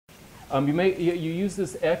You use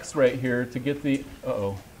this X right here to get the.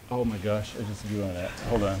 Uh-oh. Oh my gosh! I just drew on that.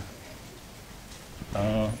 Hold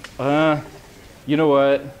on. You know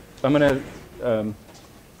what? I'm gonna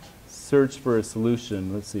search for a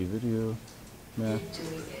solution. Let's see. Video. Math.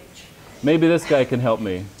 Maybe this guy can help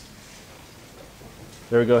me.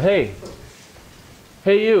 There we go. Hey.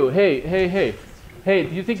 Hey you. Hey. Hey. Hey. Hey.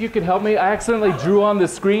 Do you think you could help me? I accidentally drew on the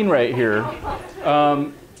screen right here.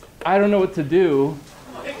 I don't know what to do.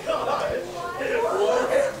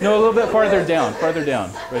 No, a little bit farther down, right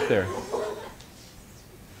there.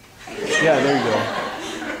 Yeah, there you go.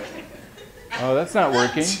 Oh, that's not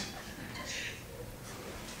working.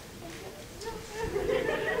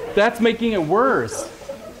 That's making it worse.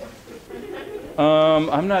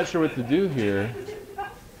 I'm not sure what to do here.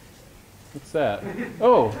 What's that?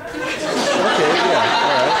 Oh, okay, yeah, all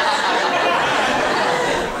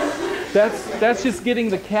right. That's just getting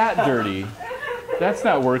the cat dirty. That's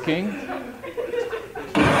not working.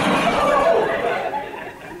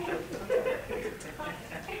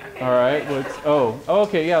 All right,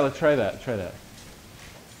 okay, yeah, let's try that,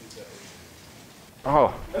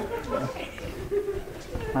 Oh.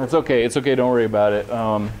 It's okay, don't worry about it.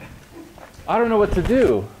 I don't know what to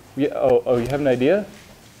do. You have an idea?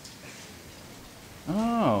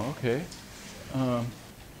 Oh, okay.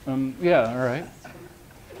 Yeah, all right.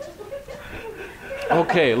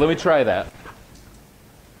 Okay, let me try that.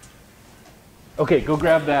 Okay, go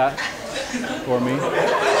grab that for me.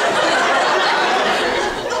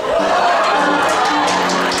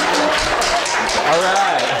 All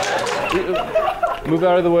right. Move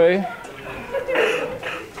out of the way.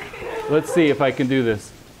 Let's see if I can do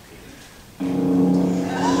this.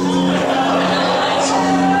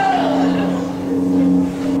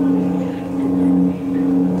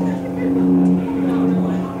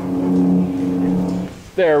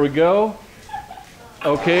 There we go.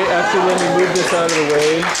 Okay, actually let me move this out of the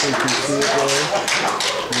way so you can see it there.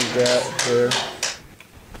 Move that there.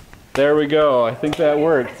 There we go. I think that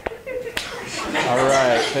worked. All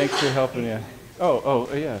right. Thanks for helping you. Oh,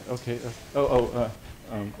 yeah. Okay.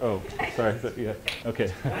 Sorry. Yeah. Okay.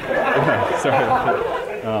 Sorry.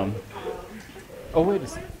 Oh, wait a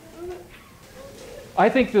second. I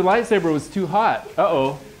think the lightsaber was too hot.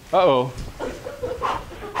 Uh-oh. Uh-oh.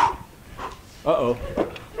 Uh-oh.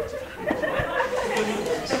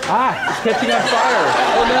 Ah, it's catching on fire.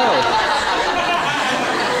 Oh,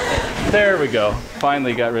 no. There we go.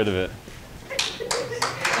 Finally got rid of it.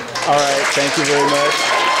 All right. Thank you very much.